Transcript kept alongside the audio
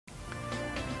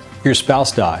Your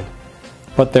spouse died,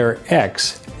 but their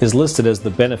ex is listed as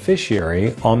the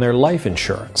beneficiary on their life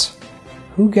insurance.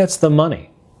 Who gets the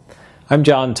money? I'm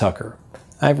John Tucker.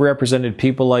 I've represented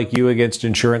people like you against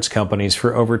insurance companies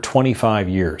for over 25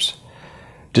 years.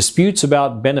 Disputes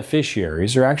about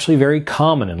beneficiaries are actually very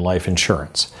common in life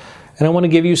insurance, and I want to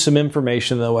give you some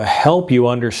information that will help you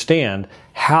understand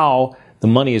how the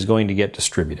money is going to get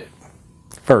distributed.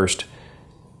 First,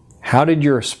 how did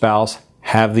your spouse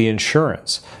have the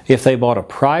insurance? If they bought a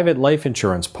private life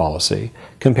insurance policy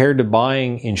compared to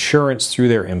buying insurance through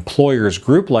their employer's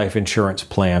group life insurance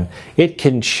plan, it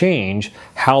can change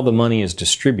how the money is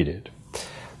distributed.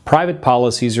 Private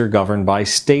policies are governed by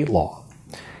state law.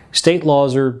 State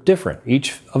laws are different.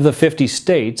 Each of the 50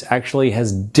 states actually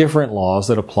has different laws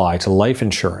that apply to life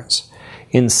insurance.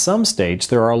 In some states,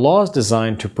 there are laws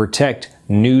designed to protect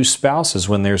new spouses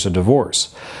when there's a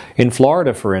divorce. In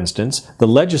Florida, for instance, the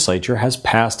legislature has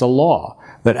passed a law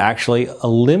that actually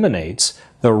eliminates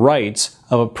the rights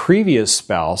of a previous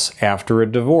spouse after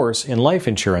a divorce in life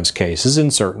insurance cases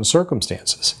in certain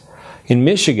circumstances. In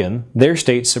Michigan, their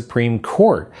state Supreme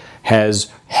Court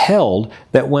has held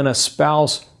that when a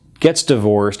spouse gets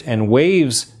divorced and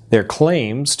waives their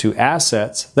claims to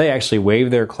assets, they actually waive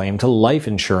their claim to life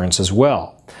insurance as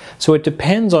well. So it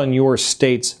depends on your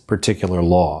state's particular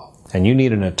law, and you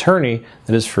need an attorney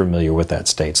that is familiar with that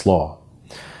state's law.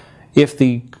 If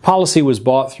the policy was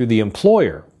bought through the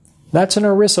employer, that's an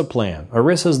ERISA plan.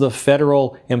 ERISA is the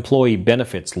Federal Employee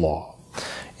Benefits Law.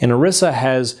 And ERISA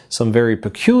has some very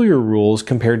peculiar rules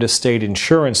compared to state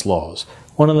insurance laws.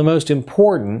 One of the most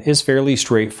important is fairly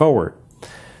straightforward.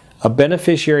 A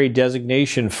beneficiary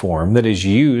designation form that is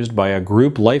used by a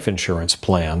group life insurance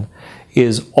plan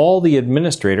is all the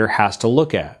administrator has to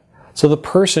look at. So the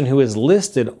person who is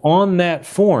listed on that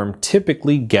form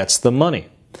typically gets the money.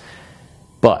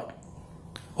 But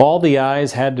all the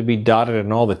I's had to be dotted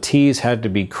and all the T's had to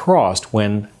be crossed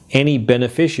when any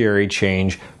beneficiary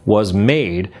change was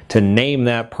made to name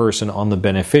that person on the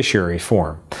beneficiary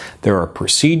form. There are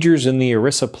procedures in the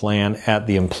ERISA plan at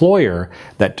the employer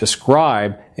that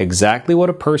describe exactly what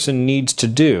a person needs to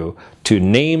do to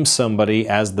name somebody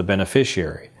as the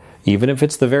beneficiary, even if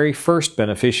it's the very first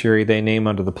beneficiary they name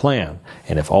under the plan.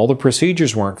 And if all the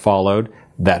procedures weren't followed,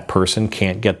 that person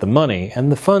can't get the money,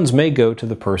 and the funds may go to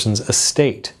the person's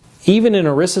estate. Even in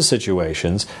ERISA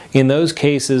situations, in those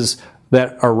cases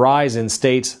that arise in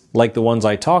states like the ones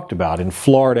I talked about, in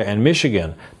Florida and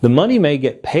Michigan, the money may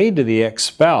get paid to the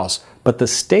ex-spouse, but the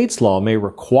state's law may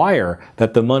require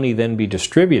that the money then be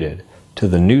distributed to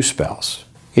the new spouse.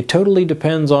 It totally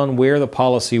depends on where the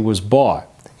policy was bought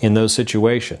in those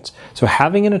situations. So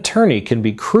having an attorney can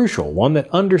be crucial, one that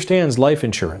understands life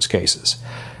insurance cases.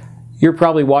 You're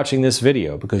probably watching this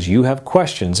video because you have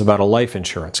questions about a life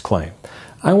insurance claim.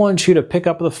 I want you to pick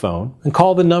up the phone and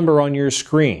call the number on your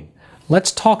screen.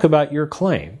 Let's talk about your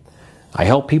claim. I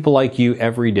help people like you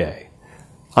every day.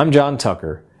 I'm John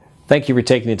Tucker. Thank you for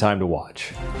taking the time to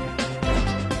watch.